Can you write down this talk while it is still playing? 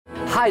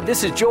Hi,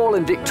 this is Joel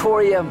and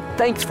Victoria.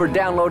 Thanks for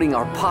downloading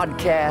our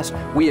podcast.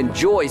 We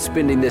enjoy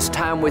spending this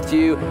time with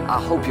you. I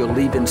hope you'll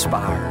leave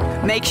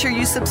inspired. Make sure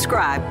you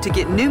subscribe to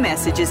get new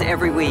messages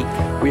every week.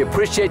 We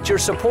appreciate your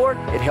support.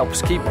 It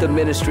helps keep the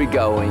ministry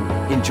going.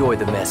 Enjoy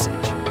the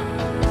message.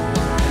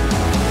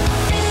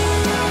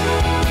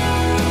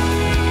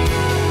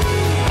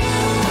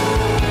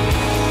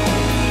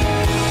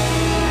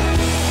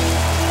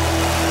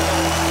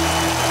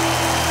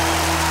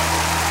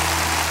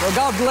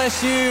 Well, God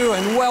bless you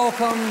and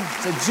welcome.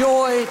 It's a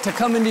joy to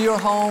come into your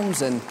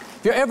homes. And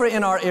if you're ever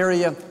in our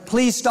area,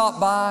 please stop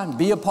by and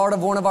be a part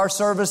of one of our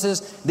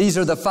services. These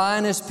are the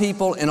finest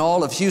people in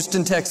all of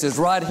Houston, Texas,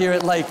 right here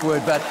at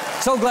Lakewood. But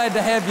so glad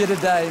to have you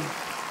today.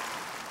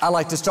 I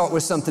like to start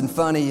with something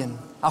funny. And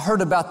I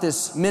heard about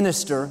this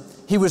minister.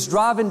 He was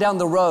driving down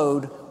the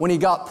road when he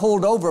got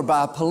pulled over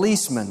by a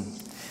policeman.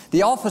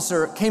 The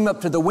officer came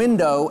up to the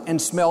window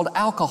and smelled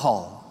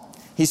alcohol.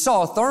 He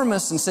saw a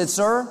thermos and said,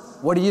 "Sir,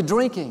 what are you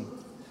drinking?"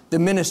 The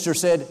minister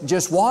said,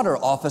 "Just water,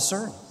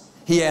 officer."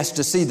 He asked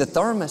to see the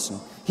thermos, and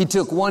he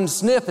took one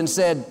sniff and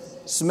said,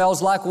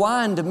 "Smells like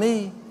wine to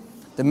me."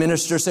 The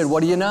minister said,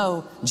 "What do you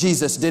know?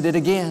 Jesus did it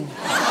again."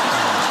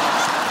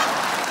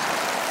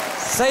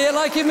 Say it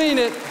like you mean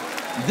it.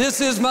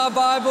 This is my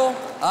Bible.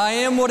 I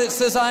am what it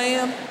says I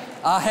am.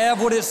 I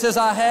have what it says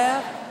I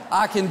have.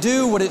 I can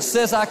do what it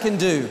says I can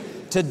do.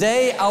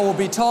 Today I will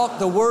be taught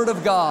the Word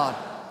of God.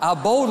 I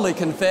boldly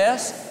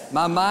confess,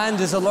 my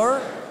mind is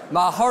alert,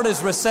 my heart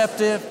is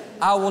receptive,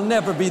 I will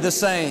never be the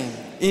same.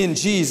 In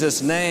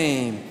Jesus'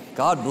 name,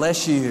 God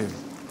bless you.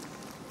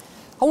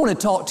 I want to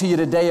talk to you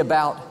today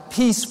about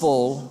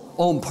peaceful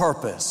on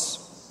purpose.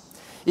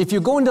 If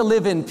you're going to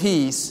live in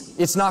peace,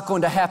 it's not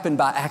going to happen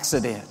by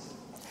accident.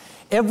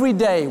 Every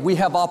day we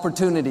have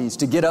opportunities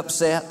to get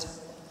upset,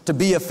 to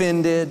be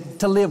offended,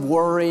 to live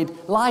worried.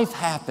 Life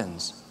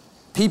happens.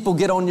 People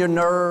get on your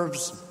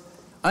nerves.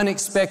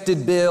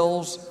 Unexpected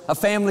bills, a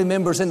family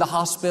member's in the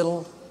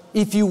hospital.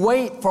 If you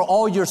wait for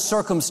all your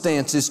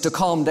circumstances to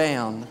calm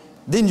down,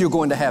 then you're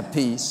going to have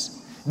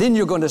peace. Then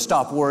you're going to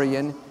stop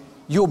worrying.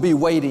 You'll be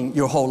waiting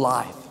your whole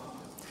life.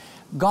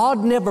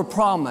 God never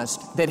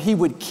promised that He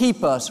would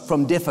keep us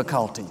from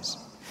difficulties.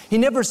 He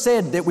never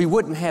said that we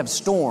wouldn't have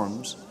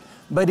storms,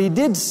 but He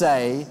did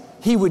say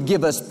He would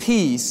give us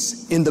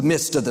peace in the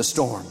midst of the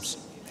storms.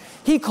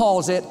 He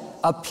calls it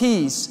a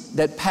peace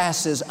that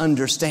passes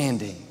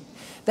understanding.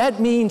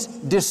 That means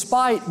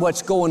despite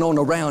what's going on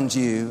around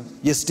you,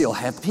 you still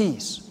have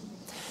peace.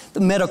 The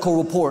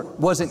medical report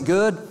wasn't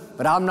good,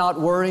 but I'm not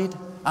worried.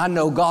 I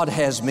know God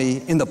has me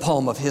in the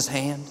palm of His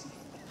hand.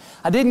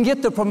 I didn't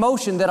get the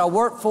promotion that I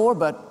worked for,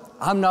 but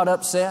I'm not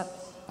upset.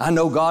 I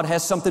know God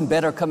has something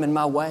better coming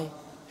my way.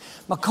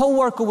 My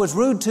coworker was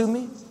rude to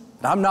me,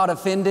 but I'm not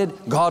offended.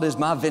 God is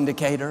my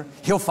vindicator.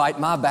 He'll fight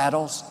my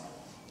battles.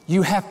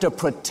 You have to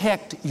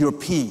protect your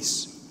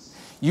peace.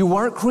 You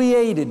weren't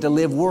created to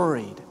live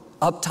worried,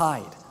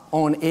 uptight,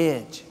 on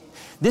edge.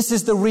 This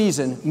is the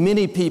reason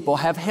many people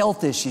have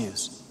health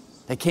issues.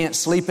 They can't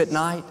sleep at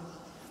night.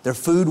 Their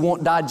food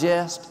won't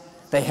digest.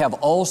 They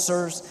have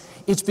ulcers.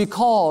 It's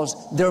because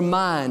their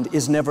mind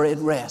is never at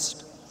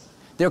rest.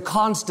 They're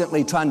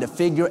constantly trying to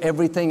figure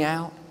everything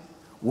out,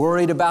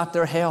 worried about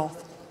their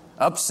health,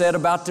 upset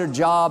about their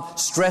job,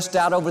 stressed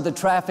out over the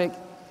traffic.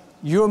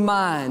 Your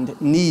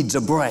mind needs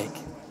a break.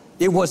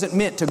 It wasn't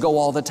meant to go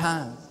all the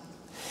time.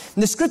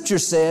 And the scripture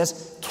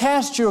says,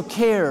 cast your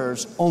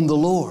cares on the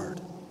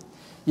Lord.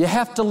 You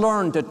have to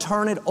learn to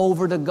turn it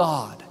over to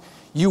God.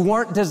 You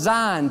weren't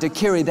designed to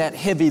carry that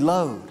heavy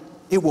load.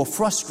 It will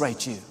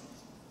frustrate you.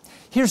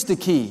 Here's the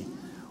key.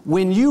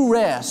 When you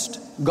rest,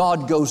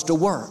 God goes to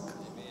work.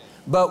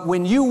 But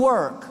when you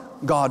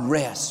work, God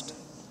rests.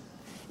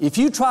 If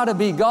you try to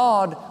be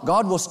God,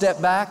 God will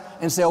step back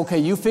and say, okay,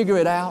 you figure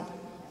it out.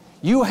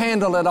 You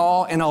handle it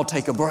all and I'll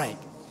take a break.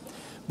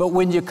 But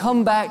when you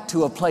come back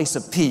to a place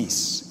of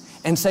peace,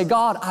 and say,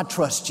 God, I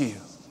trust you.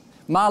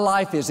 My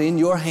life is in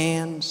your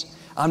hands.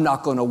 I'm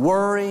not going to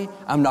worry.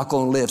 I'm not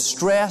going to live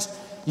stressed.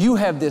 You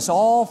have this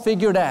all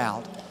figured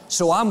out,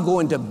 so I'm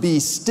going to be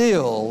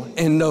still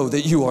and know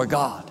that you are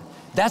God.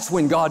 That's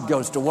when God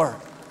goes to work.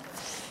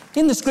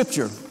 In the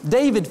scripture,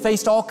 David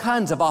faced all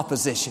kinds of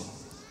opposition.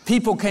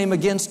 People came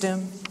against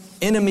him.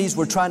 Enemies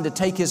were trying to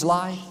take his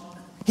life.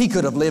 He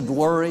could have lived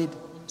worried,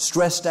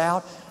 stressed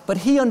out, but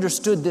he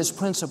understood this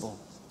principle.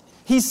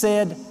 He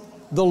said,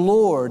 the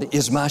Lord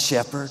is my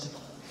shepherd.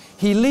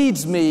 He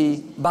leads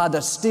me by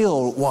the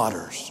still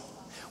waters.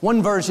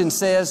 One version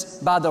says,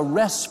 by the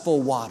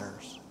restful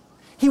waters.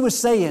 He was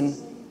saying,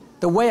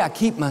 the way I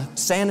keep my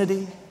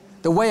sanity,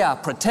 the way I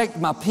protect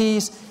my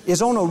peace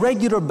is on a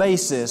regular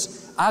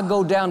basis. I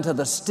go down to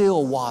the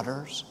still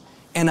waters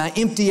and I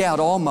empty out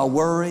all my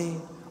worry,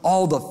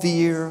 all the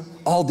fear,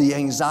 all the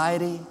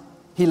anxiety.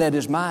 He let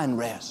his mind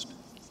rest.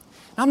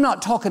 I'm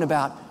not talking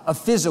about a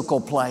physical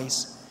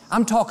place.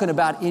 I'm talking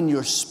about in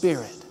your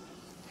spirit.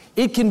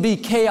 It can be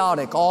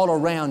chaotic all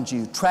around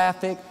you.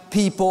 Traffic,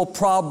 people,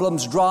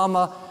 problems,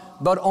 drama.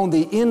 But on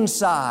the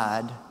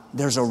inside,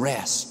 there's a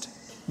rest.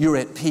 You're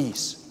at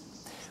peace.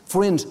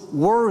 Friends,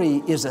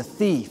 worry is a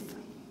thief.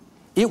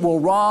 It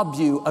will rob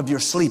you of your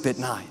sleep at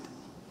night.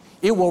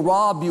 It will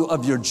rob you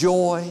of your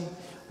joy,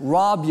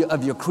 rob you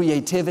of your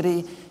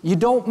creativity. You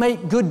don't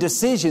make good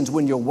decisions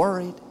when you're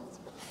worried.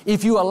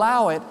 If you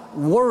allow it,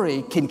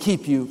 worry can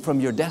keep you from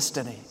your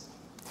destiny.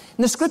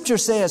 And the Scripture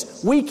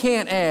says we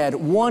can't add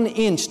 1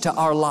 inch to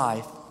our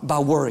life by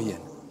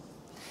worrying.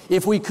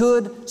 If we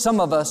could, some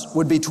of us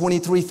would be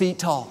 23 feet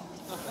tall.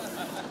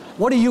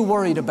 What are you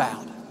worried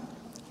about?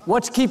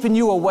 What's keeping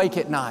you awake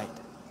at night?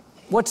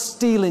 What's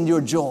stealing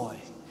your joy?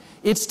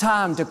 It's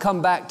time to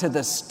come back to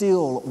the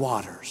still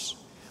waters.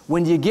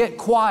 When you get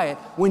quiet,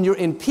 when you're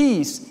in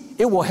peace,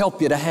 it will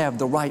help you to have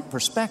the right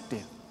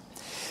perspective.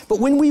 But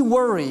when we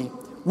worry,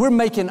 we're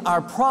making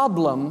our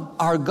problem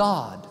our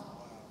God.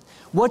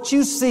 What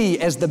you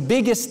see as the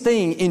biggest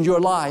thing in your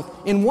life,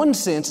 in one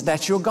sense,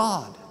 that's your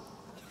God.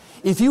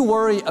 If you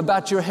worry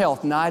about your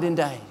health night and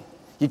day,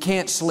 you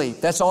can't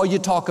sleep, that's all you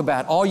talk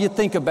about, all you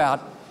think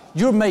about,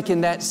 you're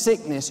making that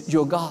sickness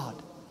your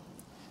God.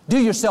 Do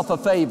yourself a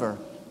favor.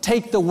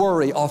 Take the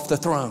worry off the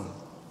throne.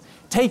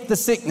 Take the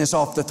sickness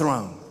off the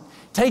throne.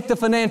 Take the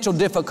financial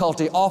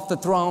difficulty off the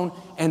throne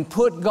and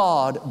put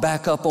God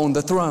back up on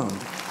the throne.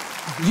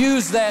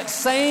 Use that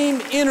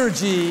same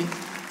energy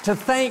to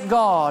thank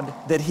God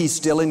that He's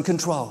still in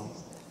control.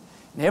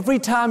 And every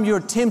time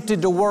you're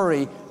tempted to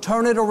worry,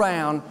 turn it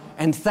around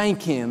and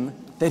thank Him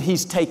that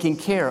He's taking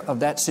care of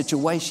that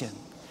situation.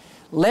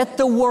 Let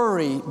the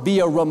worry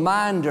be a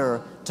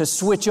reminder to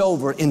switch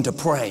over into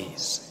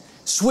praise.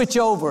 Switch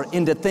over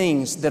into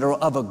things that are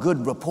of a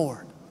good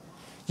report.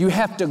 You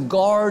have to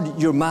guard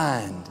your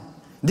mind.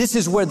 This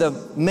is where the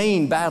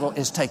main battle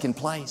is taking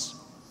place.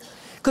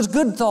 Because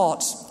good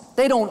thoughts,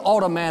 they don't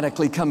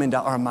automatically come into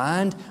our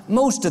mind.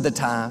 Most of the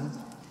time,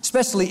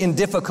 especially in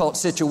difficult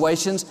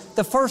situations,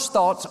 the first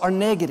thoughts are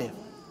negative.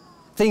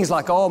 Things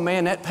like, oh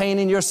man, that pain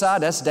in your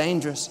side, that's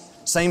dangerous.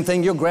 Same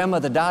thing your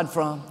grandmother died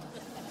from.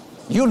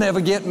 You'll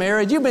never get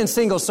married. You've been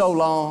single so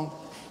long.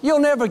 You'll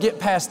never get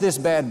past this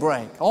bad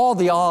break. All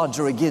the odds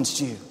are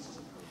against you.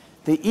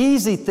 The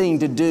easy thing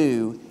to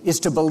do is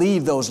to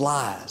believe those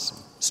lies.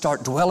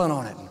 Start dwelling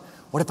on it.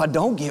 What if I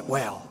don't get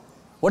well?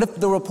 What if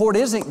the report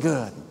isn't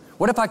good?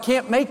 What if I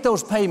can't make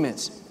those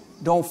payments?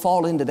 Don't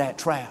fall into that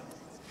trap.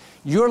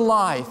 Your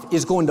life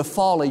is going to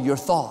follow your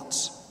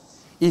thoughts.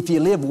 If you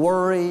live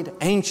worried,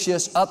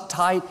 anxious,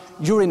 uptight,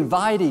 you're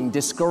inviting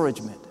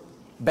discouragement,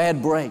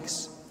 bad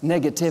breaks,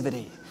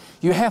 negativity.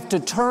 You have to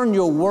turn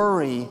your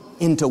worry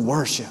into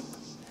worship.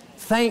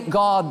 Thank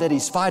God that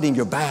He's fighting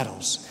your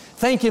battles.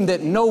 Thank Him that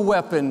no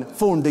weapon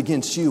formed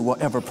against you will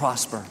ever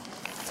prosper.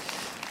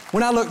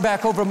 When I look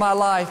back over my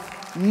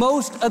life,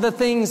 most of the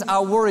things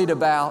I worried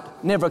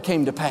about never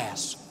came to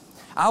pass.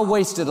 I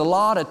wasted a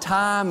lot of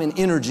time and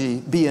energy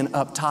being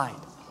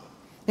uptight.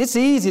 It's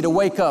easy to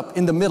wake up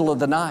in the middle of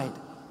the night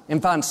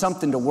and find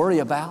something to worry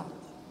about.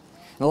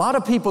 And a lot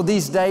of people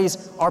these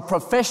days are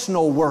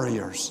professional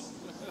worriers.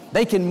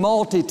 They can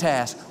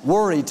multitask,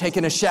 worry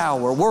taking a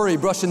shower, worry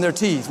brushing their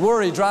teeth,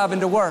 worry driving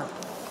to work.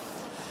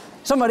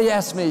 Somebody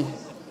asked me,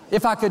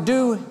 if I could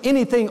do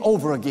anything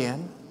over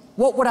again,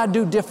 what would I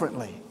do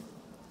differently?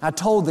 I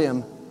told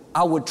them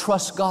I would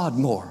trust God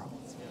more.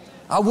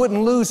 I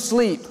wouldn't lose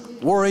sleep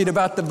worried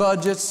about the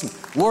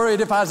budgets, worried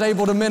if I was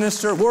able to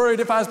minister, worried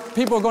if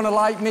people are going to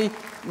like me.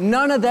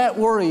 None of that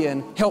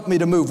worrying helped me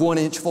to move 1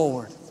 inch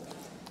forward.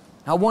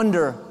 I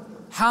wonder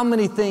how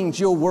many things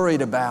you're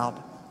worried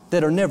about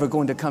that are never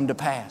going to come to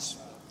pass.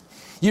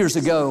 Years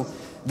ago,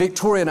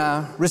 Victoria and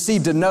I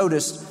received a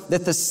notice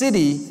that the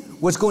city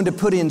was going to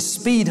put in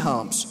speed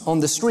humps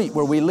on the street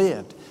where we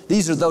lived.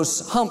 These are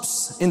those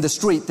humps in the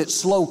street that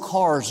slow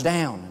cars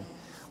down.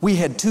 We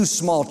had 2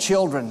 small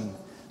children.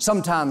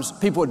 Sometimes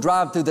people would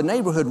drive through the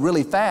neighborhood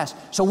really fast,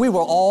 so we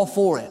were all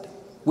for it.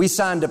 We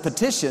signed a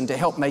petition to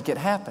help make it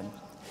happen.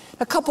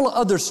 A couple of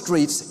other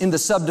streets in the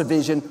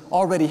subdivision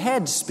already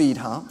had speed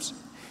humps.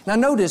 And I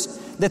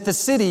noticed that the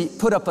city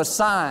put up a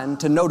sign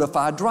to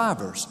notify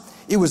drivers.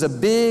 It was a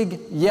big,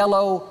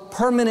 yellow,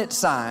 permanent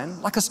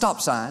sign, like a stop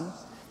sign,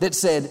 that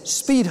said,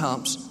 speed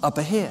humps up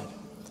ahead.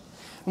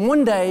 And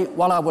one day,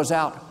 while I was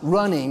out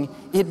running,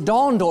 it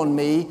dawned on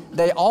me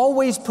they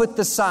always put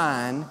the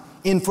sign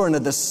in front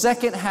of the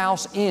second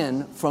house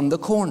in from the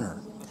corner.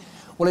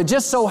 Well, it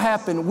just so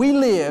happened we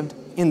lived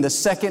in the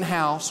second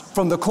house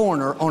from the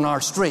corner on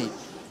our street.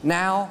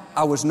 Now,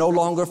 I was no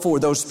longer for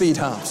those speed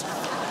humps.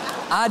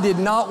 I did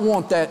not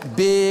want that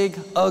big,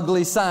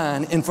 ugly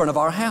sign in front of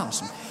our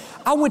house.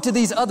 I went to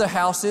these other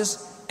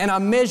houses and I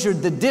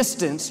measured the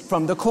distance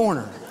from the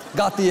corner,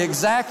 got the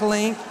exact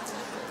length.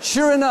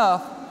 Sure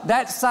enough,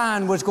 that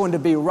sign was going to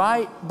be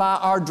right by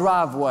our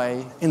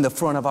driveway in the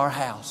front of our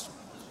house.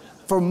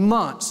 For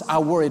months, I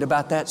worried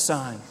about that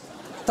sign.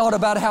 Thought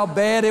about how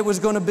bad it was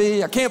going to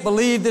be. I can't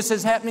believe this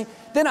is happening.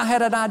 Then I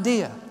had an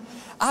idea.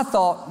 I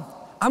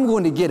thought, I'm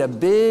going to get a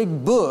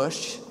big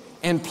bush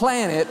and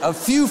plant it a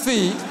few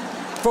feet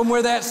from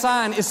where that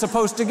sign is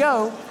supposed to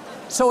go,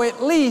 so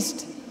at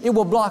least it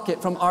will block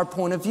it from our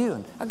point of view.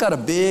 And I got a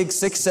big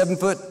 6-7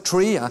 foot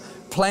tree. I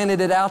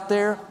planted it out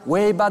there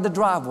way by the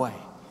driveway.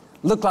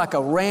 Looked like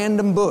a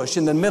random bush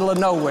in the middle of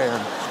nowhere.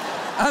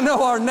 I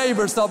know our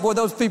neighbors thought, boy,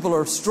 those people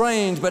are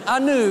strange, but I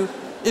knew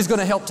it's going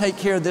to help take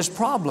care of this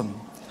problem.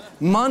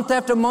 Month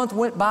after month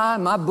went by,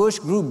 and my bush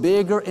grew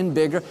bigger and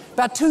bigger.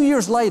 About 2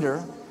 years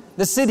later,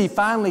 the city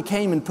finally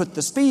came and put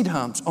the speed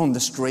humps on the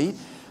street,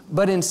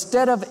 but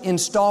instead of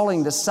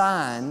installing the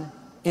sign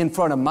in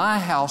front of my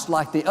house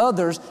like the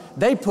others,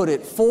 they put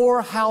it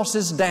 4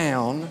 houses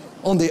down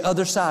on the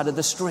other side of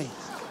the street.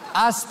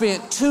 I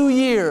spent 2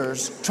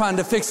 years trying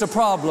to fix a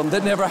problem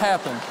that never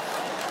happened.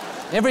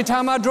 Every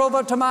time I drove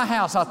up to my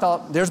house, I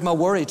thought, there's my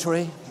worry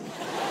tree.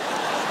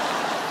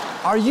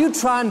 Are you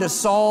trying to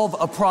solve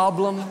a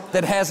problem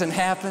that hasn't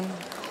happened?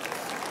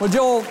 Well,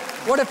 Joel,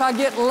 what if I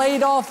get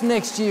laid off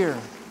next year?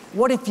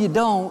 What if you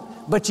don't,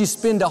 but you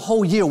spend a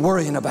whole year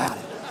worrying about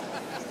it?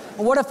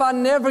 What if I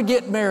never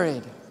get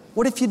married?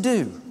 What if you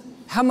do?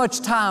 How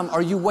much time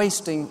are you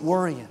wasting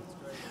worrying?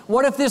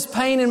 What if this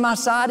pain in my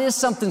side is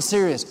something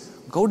serious?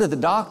 Go to the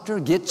doctor,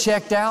 get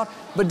checked out,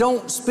 but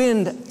don't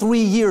spend 3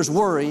 years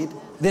worried,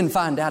 then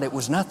find out it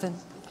was nothing.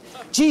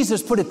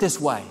 Jesus put it this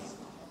way: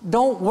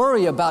 don't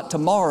worry about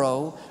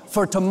tomorrow,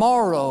 for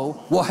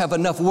tomorrow will have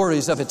enough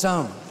worries of its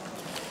own.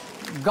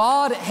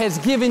 God has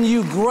given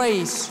you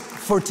grace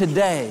for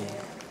today.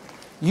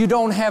 You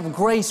don't have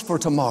grace for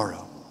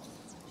tomorrow.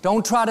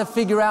 Don't try to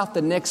figure out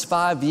the next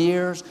 5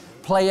 years,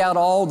 play out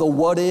all the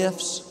what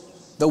ifs.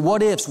 The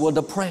what ifs will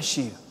depress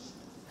you.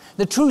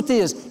 The truth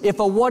is, if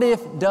a what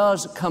if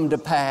does come to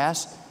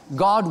pass,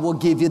 God will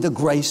give you the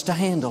grace to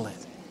handle it.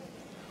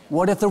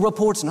 What if the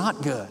report's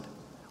not good?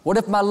 What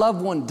if my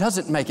loved one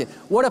doesn't make it?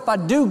 What if I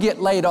do get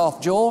laid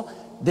off, Joel?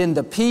 Then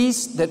the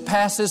peace that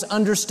passes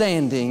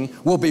understanding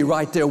will be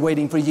right there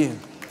waiting for you.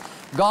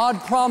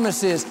 God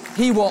promises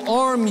He will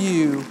arm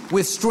you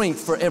with strength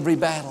for every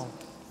battle.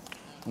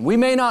 We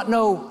may not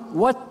know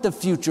what the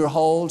future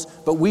holds,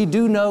 but we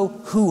do know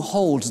who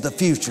holds the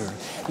future.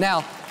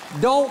 Now,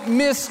 don't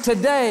miss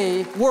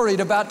today worried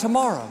about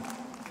tomorrow.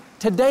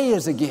 Today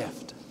is a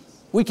gift.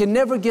 We can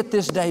never get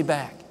this day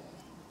back.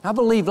 I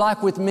believe,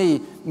 like with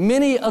me,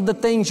 many of the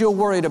things you're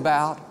worried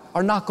about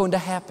are not going to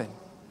happen.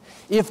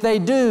 If they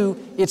do,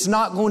 it's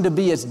not going to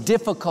be as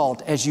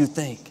difficult as you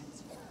think.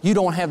 You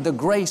don't have the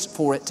grace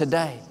for it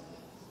today.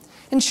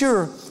 And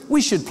sure,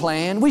 we should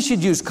plan, we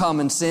should use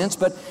common sense,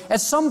 but at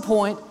some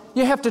point,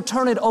 you have to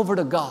turn it over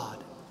to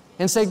God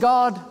and say,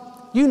 God,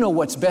 you know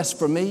what's best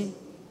for me.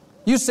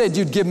 You said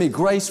you'd give me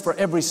grace for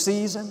every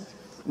season.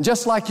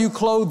 Just like you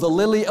clothe the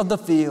lily of the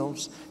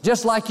fields,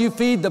 just like you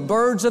feed the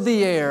birds of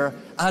the air,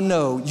 I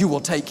know you will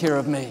take care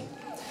of me.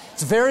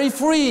 It's very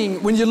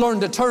freeing when you learn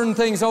to turn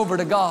things over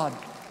to God.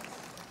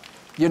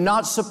 You're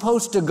not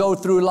supposed to go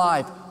through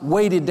life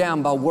weighted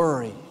down by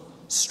worry,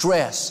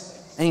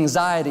 stress,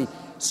 anxiety.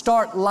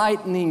 Start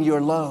lightening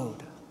your load.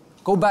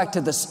 Go back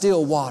to the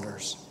still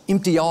waters.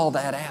 Empty all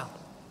that out.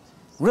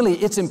 Really,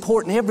 it's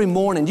important every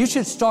morning. You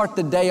should start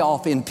the day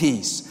off in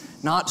peace,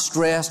 not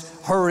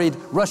stressed, hurried,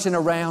 rushing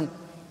around.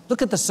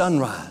 Look at the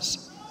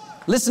sunrise.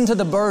 Listen to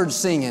the birds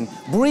singing.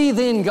 Breathe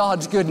in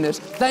God's goodness.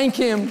 Thank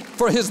Him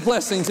for His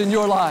blessings in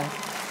your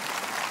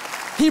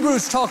life.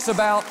 Hebrews talks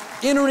about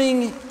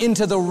entering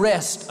into the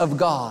rest of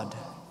God.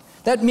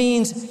 That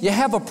means you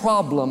have a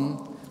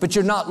problem, but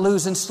you're not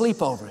losing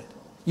sleep over it.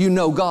 You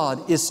know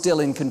God is still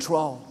in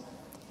control.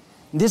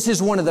 This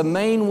is one of the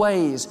main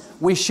ways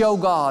we show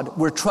God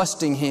we're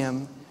trusting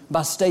Him,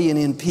 by staying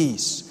in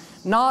peace.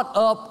 Not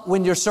up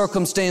when your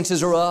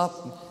circumstances are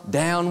up,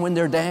 down when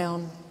they're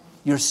down.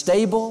 You're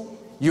stable,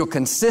 you're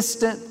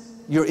consistent,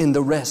 you're in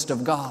the rest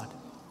of God.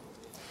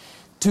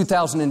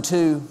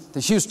 2002, the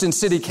Houston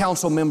City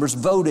Council members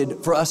voted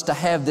for us to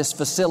have this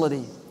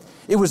facility.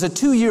 It was a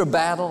 2-year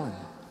battle.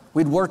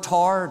 We'd worked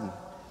hard and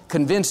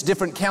convinced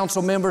different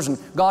council members, and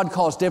God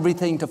caused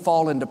everything to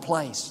fall into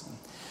place.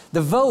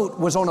 The vote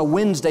was on a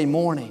Wednesday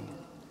morning.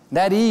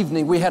 That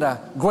evening, we had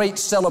a great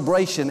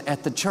celebration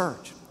at the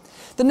church.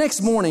 The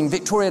next morning,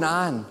 Victoria and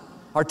I and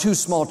our 2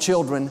 small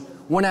children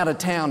went out of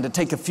town to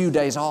take a few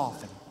days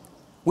off.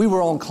 We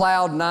were on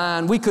cloud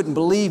 9. We couldn't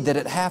believe that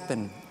it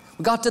happened.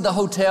 We got to the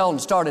hotel and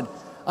started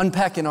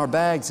unpacking our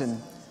bags,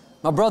 and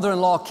my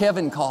brother-in-law,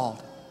 Kevin,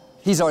 called.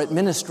 He's our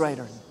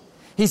administrator.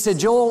 He said,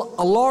 Joel,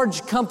 a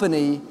large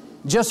company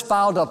just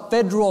filed a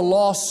federal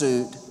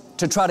lawsuit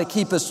to try to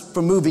keep us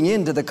from moving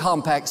into the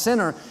Compaq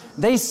Center.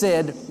 They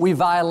said we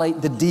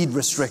violate the deed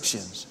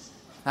restrictions.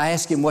 I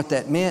asked him what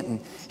that meant,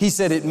 and he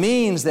said it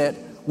means that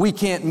we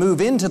can't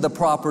move into the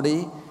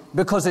property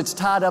because it's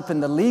tied up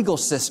in the legal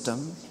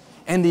system,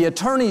 and the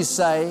attorneys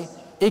say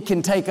it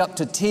can take up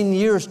to 10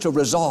 years to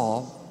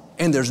resolve,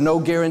 and there's no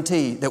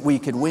guarantee that we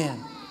could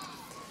win.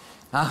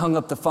 I hung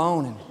up the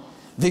phone, and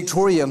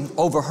Victoria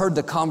overheard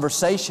the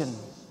conversation.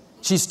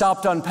 She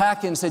stopped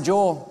unpacking and said,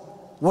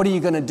 Joel, what are you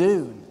going to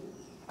do?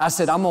 I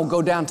said, I'm going to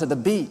go down to the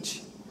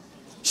beach.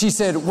 She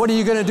said, what are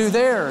you going to do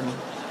there? And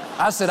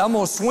I said, I'm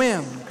going to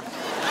swim.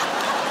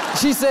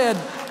 She said,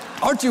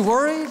 aren't you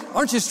worried?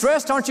 Aren't you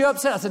stressed? Aren't you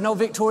upset? I said, no,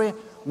 Victoria,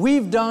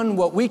 we've done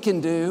what we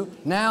can do.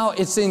 Now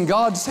it's in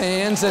God's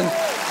hands. And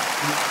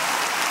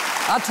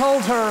I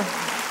told her,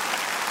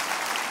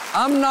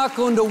 I'm not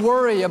going to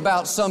worry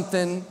about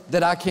something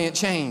that I can't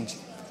change.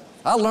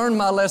 I learned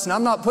my lesson.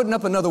 I'm not putting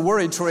up another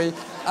worry tree.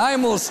 I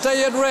am going to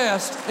stay at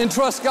rest and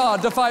trust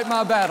God to fight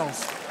my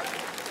battles.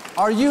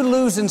 Are you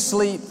losing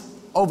sleep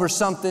over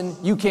something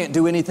you can't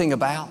do anything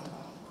about?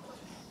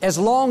 As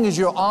long as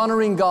you're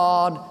honoring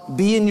God,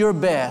 being your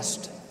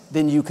best,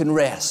 then you can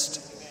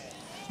rest.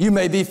 You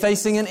may be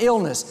facing an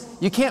illness.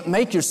 You can't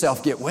make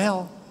yourself get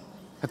well.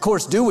 Of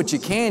course, do what you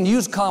can,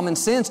 use common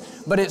sense,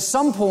 but at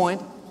some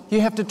point, you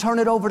have to turn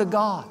it over to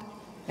God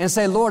and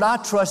say, Lord, I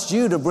trust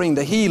you to bring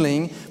the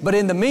healing, but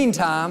in the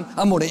meantime,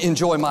 I'm going to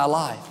enjoy my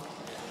life.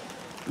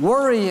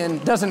 Worrying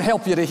doesn't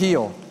help you to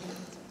heal.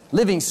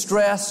 Living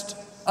stressed,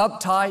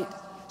 uptight,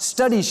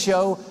 studies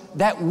show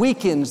that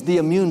weakens the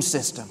immune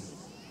system.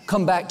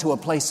 Come back to a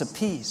place of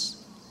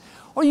peace.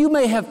 Or you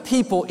may have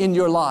people in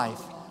your life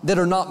that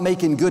are not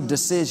making good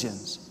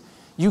decisions.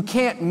 You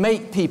can't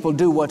make people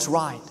do what's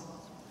right.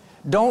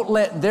 Don't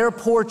let their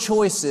poor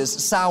choices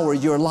sour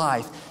your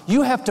life.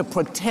 You have to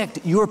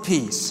protect your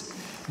peace.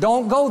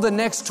 Don't go the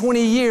next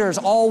 20 years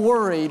all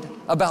worried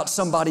about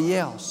somebody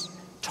else.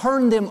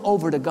 Turn them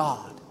over to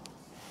God.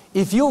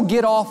 If you'll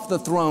get off the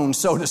throne,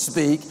 so to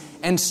speak,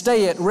 and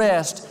stay at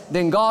rest,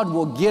 then God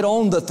will get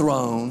on the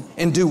throne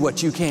and do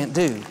what you can't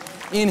do.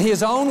 In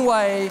His own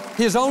way,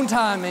 His own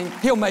timing,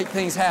 He'll make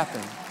things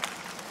happen.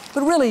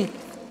 But really,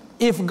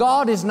 if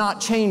God is not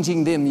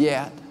changing them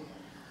yet,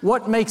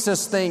 what makes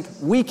us think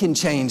we can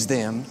change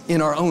them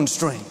in our own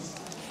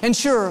strength? And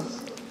sure,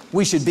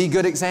 we should be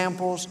good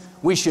examples,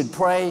 we should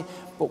pray,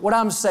 but what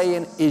I'm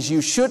saying is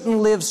you shouldn't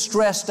live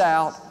stressed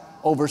out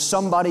over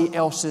somebody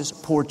else's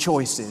poor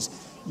choices.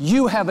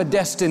 You have a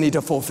destiny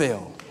to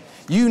fulfill.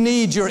 You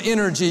need your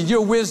energy,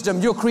 your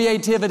wisdom, your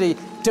creativity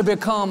to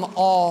become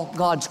all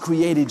God's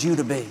created you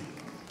to be.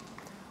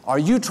 Are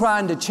you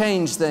trying to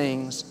change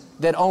things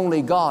that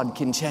only God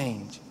can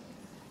change?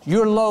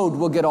 Your load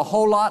will get a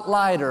whole lot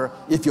lighter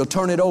if you'll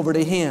turn it over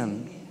to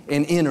Him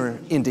and enter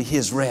into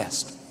His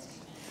rest.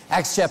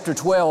 Acts chapter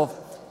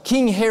 12,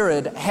 King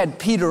Herod had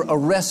Peter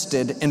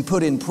arrested and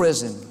put in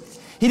prison.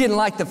 He didn't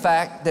like the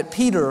fact that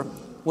Peter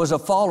was a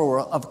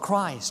follower of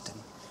Christ.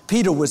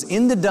 Peter was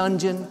in the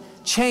dungeon,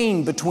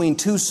 chained between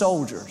two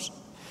soldiers.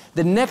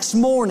 The next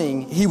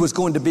morning, he was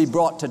going to be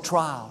brought to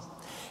trial.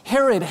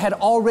 Herod had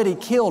already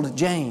killed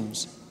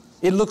James.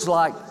 It looks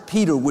like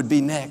Peter would be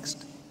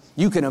next.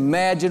 You can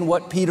imagine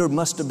what Peter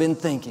must have been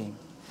thinking.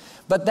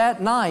 But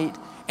that night,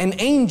 an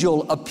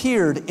angel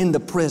appeared in the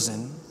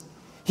prison.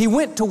 He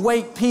went to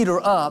wake Peter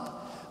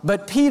up,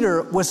 but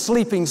Peter was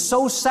sleeping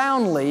so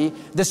soundly,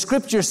 the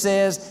scripture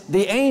says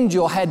the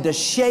angel had to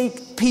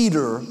shake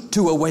Peter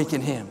to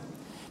awaken him.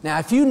 Now,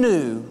 if you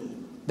knew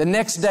the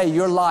next day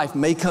your life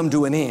may come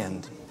to an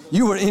end,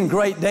 you were in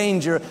great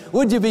danger,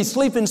 would you be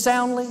sleeping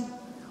soundly?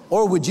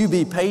 Or would you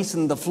be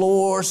pacing the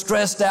floor,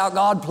 stressed out,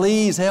 God,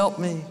 please help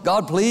me.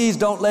 God, please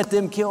don't let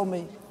them kill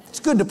me. It's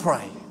good to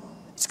pray.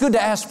 It's good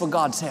to ask for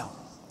God's help.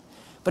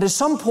 But at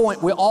some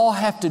point, we all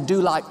have to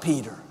do like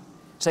Peter.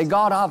 Say,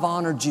 God, I've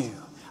honored you.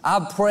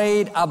 I've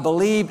prayed, I've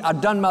believed,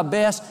 I've done my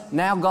best.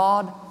 Now,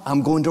 God,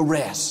 I'm going to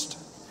rest.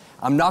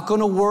 I'm not going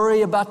to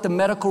worry about the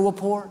medical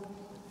report.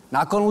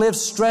 Not going to live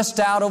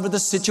stressed out over the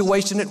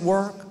situation at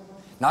work.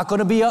 Not going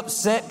to be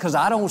upset because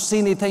I don't see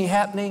anything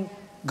happening.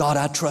 God,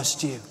 I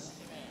trust you.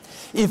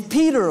 If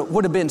Peter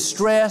would have been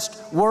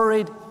stressed,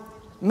 worried,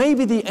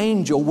 maybe the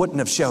angel wouldn't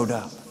have showed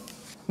up.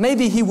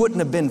 Maybe he wouldn't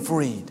have been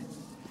freed.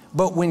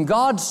 But when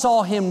God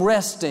saw him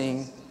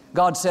resting,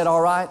 God said, all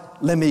right,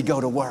 let me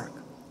go to work.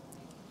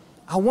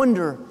 I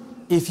wonder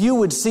if you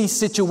would see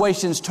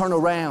situations turn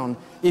around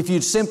if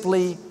you'd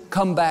simply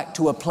come back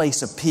to a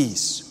place of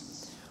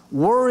peace.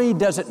 Worry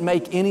doesn't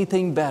make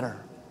anything better.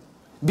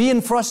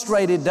 Being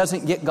frustrated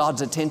doesn't get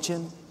God's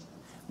attention.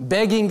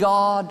 Begging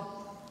God,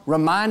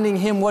 reminding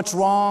Him what's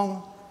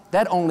wrong,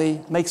 that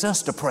only makes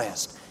us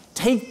depressed.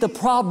 Take the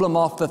problem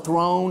off the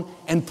throne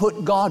and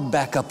put God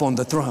back up on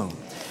the throne.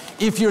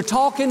 If you're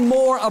talking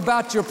more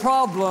about your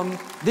problem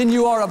than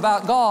you are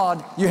about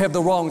God, you have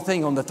the wrong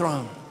thing on the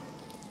throne.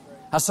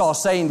 I saw a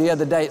saying the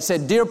other day, it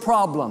said, dear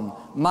problem,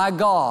 my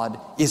God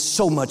is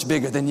so much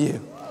bigger than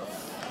you.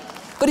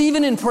 But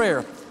even in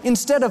prayer,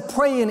 instead of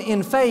praying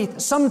in faith,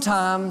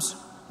 sometimes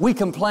we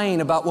complain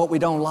about what we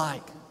don't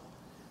like.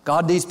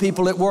 God, these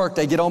people at work,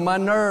 they get on my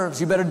nerves.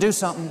 You better do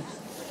something.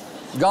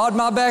 God,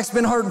 my back's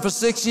been hurting for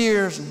 6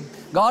 years.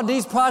 God,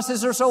 these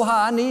prices are so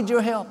high. I need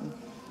your help.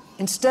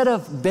 Instead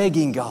of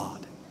begging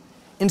God,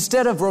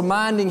 instead of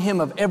reminding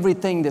Him of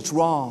everything that's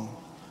wrong,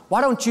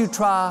 why don't you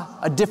try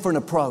a different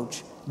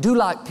approach? Do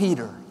like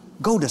Peter.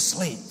 Go to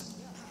sleep.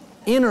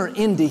 Enter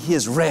into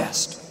His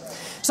rest.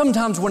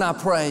 Sometimes when I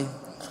pray,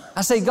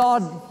 I say,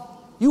 God,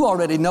 you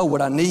already know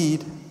what I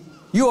need.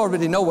 You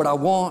already know what I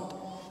want.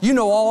 You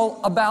know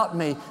all about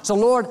me. So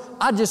Lord,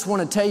 I just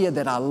want to tell you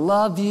that I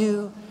love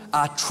you,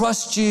 I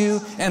trust you,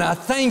 and I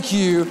thank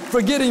you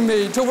for getting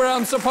me to where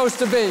I'm supposed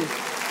to be.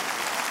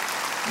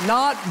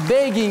 Not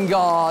begging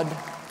God,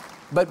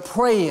 but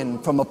praying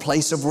from a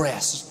place of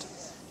rest.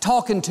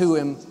 Talking to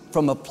Him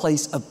from a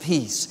place of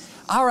peace.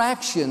 Our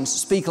actions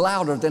speak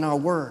louder than our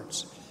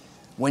words.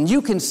 When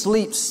you can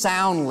sleep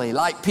soundly,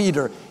 like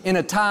Peter, in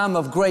a time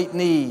of great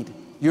need,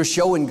 you're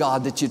showing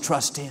God that you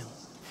trust Him.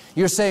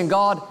 You're saying,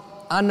 God,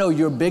 I know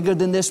you're bigger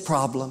than this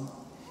problem.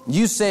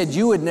 You said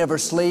you would never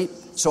sleep,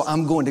 so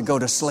I'm going to go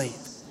to sleep.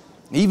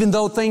 Even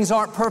though things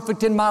aren't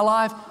perfect in my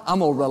life, I'm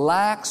going to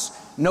relax,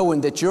 knowing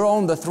that you're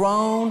on the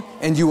throne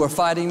and you are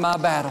fighting my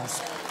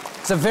battles.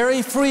 It's a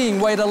very freeing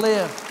way to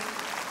live.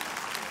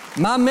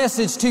 My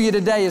message to you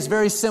today is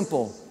very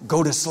simple.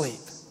 Go to sleep.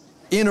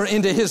 Enter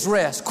into His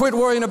rest. Quit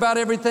worrying about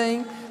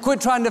everything. Quit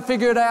trying to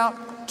figure it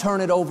out. Turn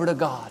it over to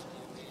God.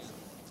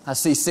 I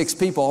see 6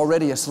 people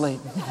already asleep.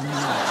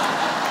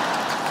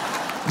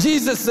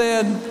 Jesus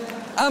said,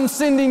 I'm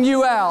sending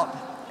you out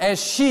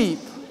as sheep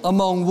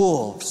among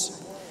wolves.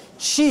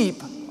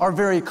 Sheep are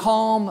very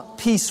calm,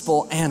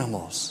 peaceful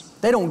animals.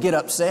 They don't get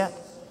upset.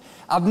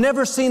 I've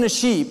never seen a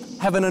sheep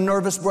having a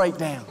nervous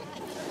breakdown.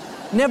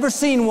 Never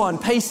seen one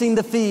pacing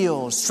the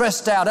fields,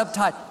 stressed out,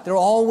 uptight. They're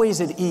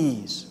always at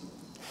ease.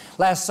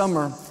 Last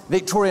summer,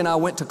 Victoria and I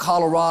went to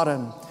Colorado,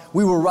 and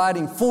we were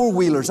riding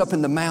 4-wheelers up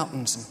in the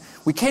mountains.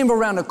 And we came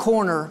around a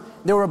corner.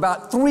 There were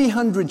about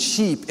 300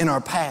 sheep in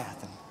our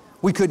path. And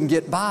we couldn't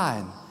get by.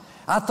 And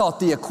I thought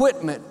the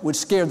equipment would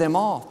scare them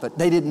off, but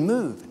they didn't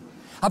move.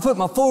 I put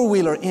my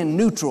 4-wheeler in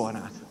neutral, and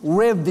I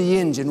revved the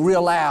engine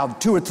real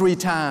loud 2 or 3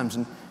 times.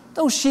 And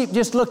those sheep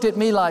just looked at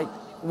me like,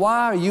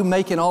 why are you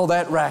making all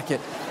that racket?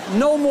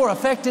 No more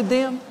affected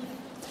them.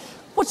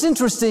 What's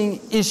interesting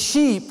is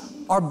sheep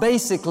are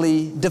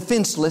basically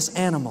defenseless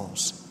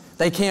animals.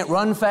 They can't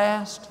run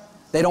fast.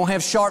 They don't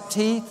have sharp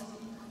teeth.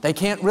 They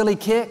can't really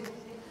kick.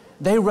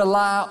 They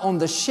rely on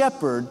the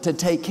shepherd to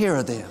take care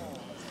of them.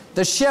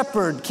 The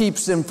shepherd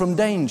keeps them from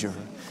danger.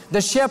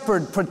 The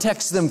shepherd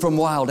protects them from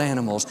wild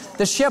animals.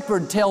 The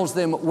shepherd tells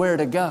them where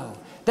to go.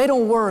 They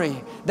don't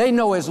worry. They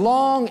know as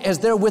long as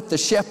they're with the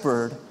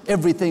shepherd,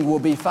 everything will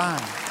be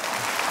fine.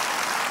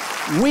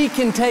 We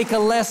can take a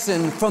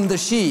lesson from the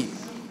sheep.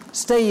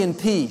 Stay in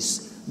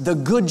peace. The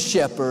good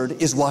shepherd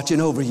is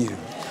watching over you.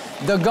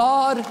 The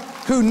God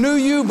who knew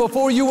you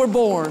before you were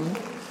born,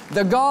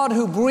 the God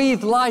who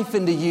breathed life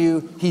into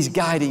you, He's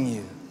guiding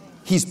you.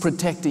 He's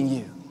protecting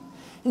you.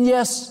 And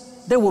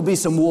yes, there will be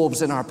some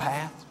wolves in our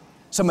path,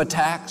 some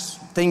attacks,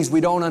 things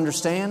we don't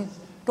understand.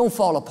 Don't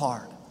fall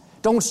apart.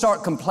 Don't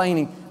start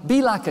complaining.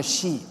 Be like a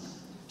sheep.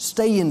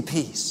 Stay in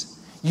peace.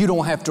 You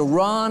don't have to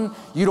run.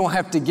 You don't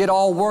have to get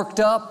all worked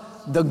up.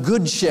 The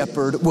good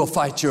shepherd will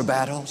fight your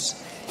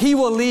battles. He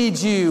will lead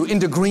you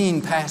into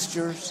green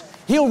pastures.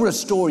 He'll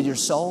restore your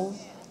soul.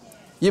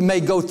 You may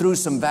go through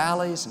some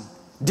valleys and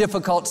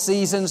difficult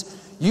seasons.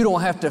 You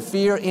don't have to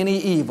fear any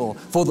evil,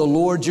 for the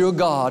Lord your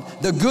God,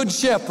 the good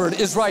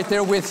shepherd, is right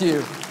there with you.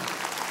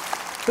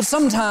 But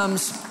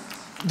sometimes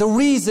the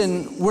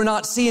reason we're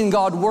not seeing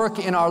God work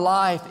in our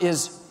life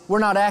is we're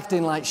not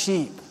acting like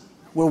sheep.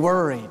 We're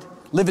worried,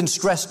 living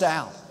stressed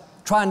out,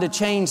 trying to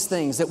change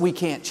things that we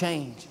can't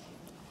change.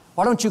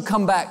 Why don't you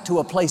come back to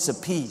a place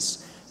of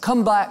peace?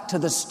 Come back to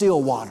the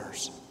still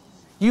waters.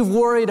 You've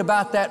worried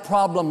about that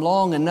problem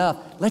long enough.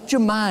 Let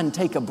your mind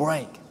take a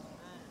break.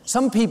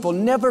 Some people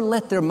never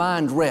let their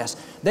mind rest.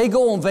 They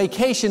go on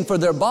vacation for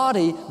their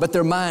body, but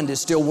their mind is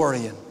still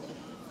worrying.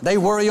 They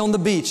worry on the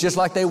beach just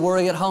like they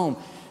worry at home.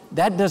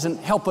 That doesn't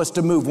help us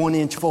to move 1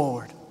 inch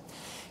forward.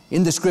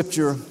 In the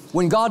scripture,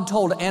 when God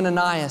told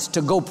Ananias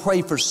to go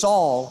pray for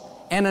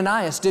Saul,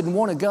 Ananias didn't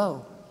want to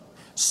go.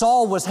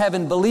 Saul was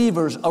having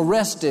believers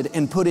arrested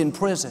and put in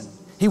prison.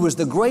 He was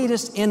the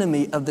greatest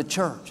enemy of the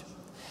church.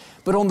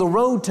 But on the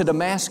road to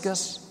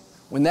Damascus,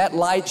 when that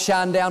light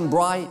shined down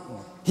bright,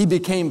 he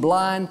became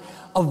blind,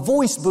 a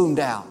voice boomed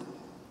out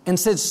and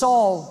said,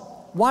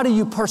 Saul, why do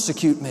you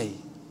persecute me?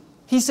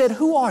 He said,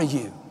 who are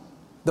you?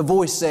 The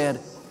voice said,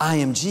 I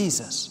am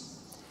Jesus.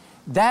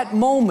 That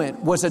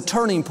moment was a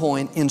turning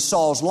point in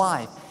Saul's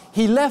life.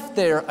 He left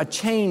there a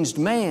changed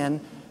man,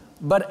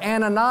 but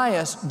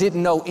Ananias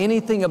didn't know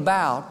anything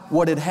about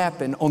what had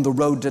happened on the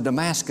road to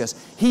Damascus.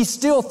 He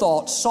still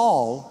thought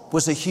Saul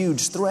was a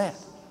huge threat.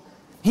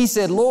 He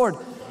said, Lord,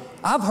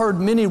 I've heard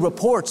many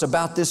reports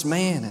about this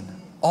man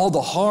and all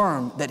the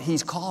harm that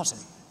he's causing.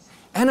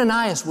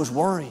 Ananias was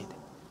worried.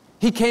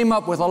 He came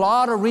up with a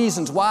lot of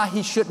reasons why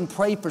he shouldn't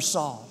pray for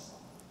Saul.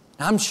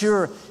 I'm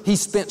sure he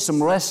spent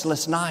some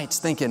restless nights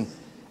thinking,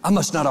 I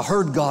must not have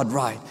heard God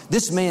right.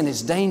 This man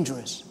is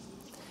dangerous.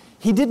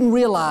 He didn't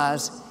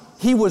realize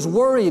he was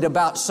worried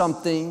about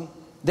something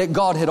that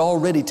God had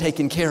already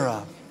taken care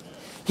of.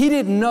 He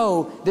didn't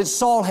know that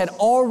Saul had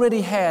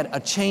already had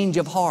a change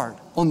of heart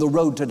on the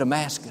road to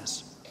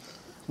Damascus.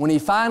 When he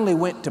finally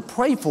went to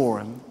pray for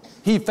him,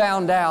 he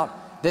found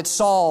out that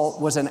Saul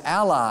was an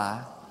ally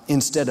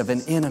instead of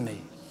an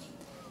enemy.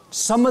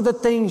 Some of the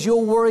things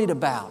you're worried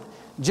about,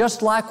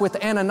 just like with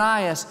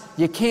Ananias,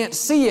 you can't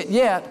see it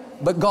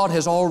yet, but God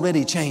has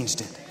already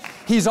changed it.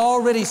 He's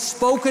already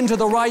spoken to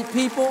the right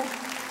people.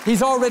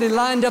 He's already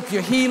lined up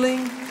your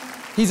healing.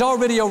 He's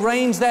already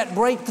arranged that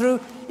breakthrough.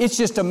 It's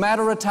just a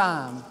matter of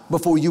time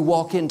before you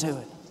walk into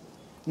it.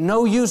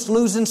 No use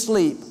losing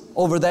sleep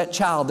over that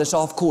child that's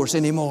off course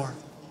anymore.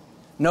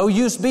 No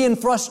use being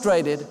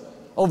frustrated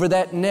over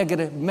that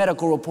negative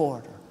medical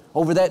report,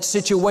 over that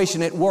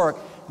situation at work.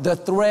 The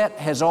threat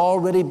has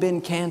already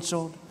been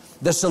canceled.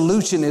 The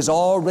solution is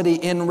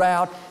already en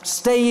route.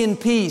 Stay in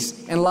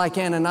peace, and like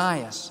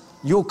Ananias,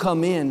 you'll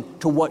come in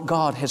to what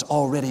God has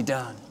already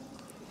done.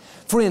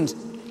 Friends,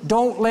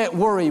 don't let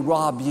worry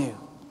rob you.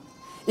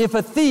 If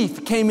a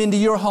thief came into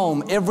your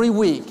home every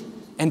week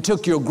and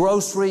took your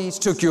groceries,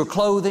 took your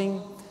clothing,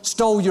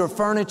 stole your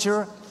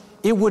furniture,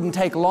 it wouldn't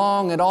take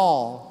long at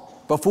all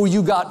before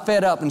you got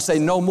fed up and say,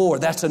 no more,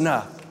 that's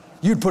enough.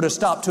 You'd put a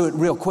stop to it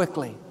real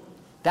quickly.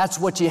 That's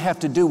what you have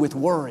to do with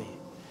worry.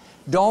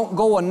 Don't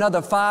go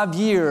another 5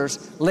 years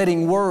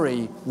letting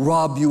worry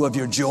rob you of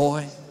your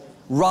joy,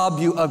 rob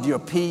you of your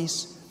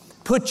peace.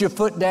 Put your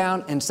foot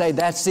down and say,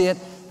 that's it.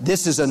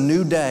 This is a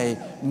new day.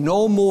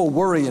 No more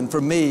worrying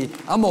for me.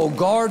 I'm going to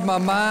guard my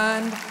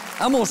mind.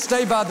 I'm going to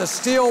stay by the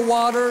still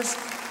waters.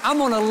 I'm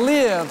going to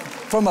live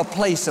from a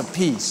place of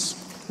peace.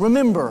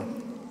 Remember,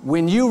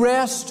 when you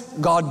rest,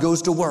 God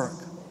goes to work.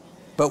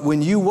 But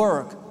when you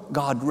work,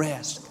 God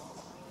rests.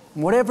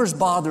 Whatever's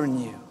bothering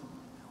you,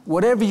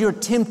 whatever you're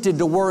tempted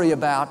to worry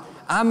about,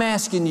 I'm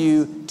asking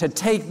you to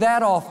take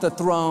that off the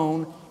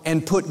throne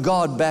and put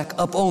God back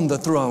up on the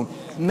throne.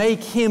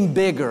 Make Him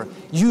bigger.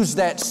 Use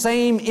that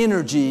same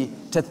energy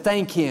to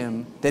thank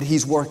Him that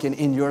He's working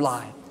in your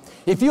life.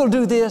 If you'll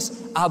do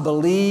this, I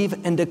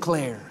believe and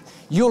declare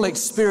you'll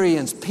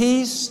experience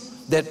peace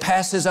that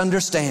passes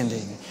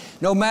understanding.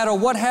 No matter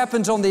what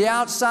happens on the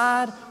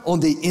outside, on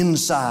the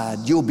inside,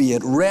 you'll be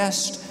at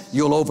rest.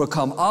 You'll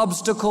overcome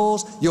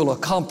obstacles. You'll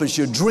accomplish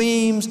your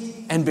dreams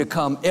and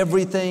become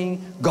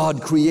everything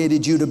God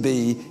created you to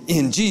be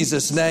in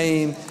Jesus'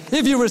 name.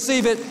 If you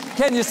receive it,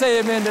 can you say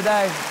amen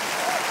today?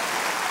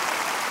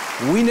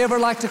 We never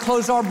like to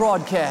close our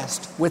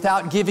broadcast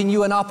without giving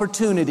you an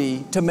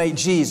opportunity to make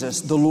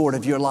Jesus the Lord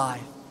of your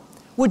life.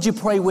 Would you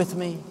pray with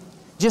me?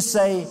 Just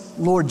say,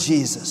 Lord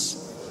Jesus,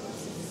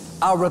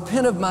 I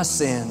repent of my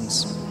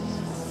sins.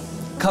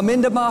 Come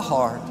into my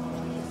heart.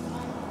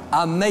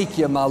 I make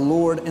you my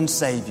Lord and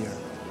Savior.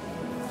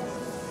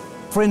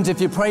 Friends, if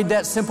you prayed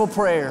that simple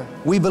prayer,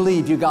 we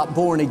believe you got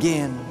born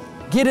again.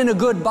 Get in a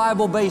good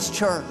Bible-based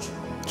church.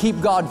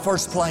 Keep God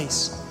first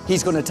place.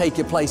 He's going to take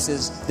you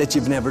places that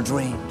you've never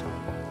dreamed.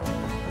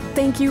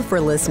 Thank you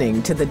for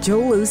listening to the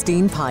Joel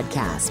Osteen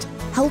Podcast.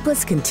 Help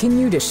us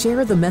continue to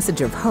share the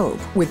message of hope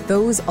with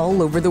those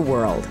all over the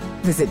world.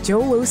 Visit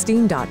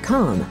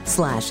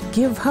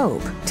joelosteen.com/give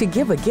hope to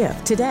give a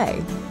gift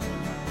today.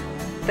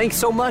 Thanks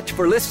so much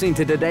for listening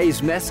to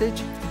today's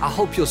message. I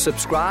hope you'll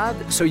subscribe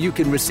so you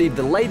can receive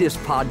the latest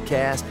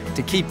podcast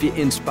to keep you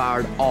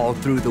inspired all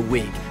through the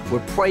week. We're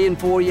praying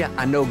for you.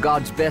 I know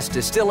God's best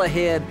is still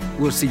ahead.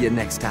 We'll see you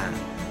next time.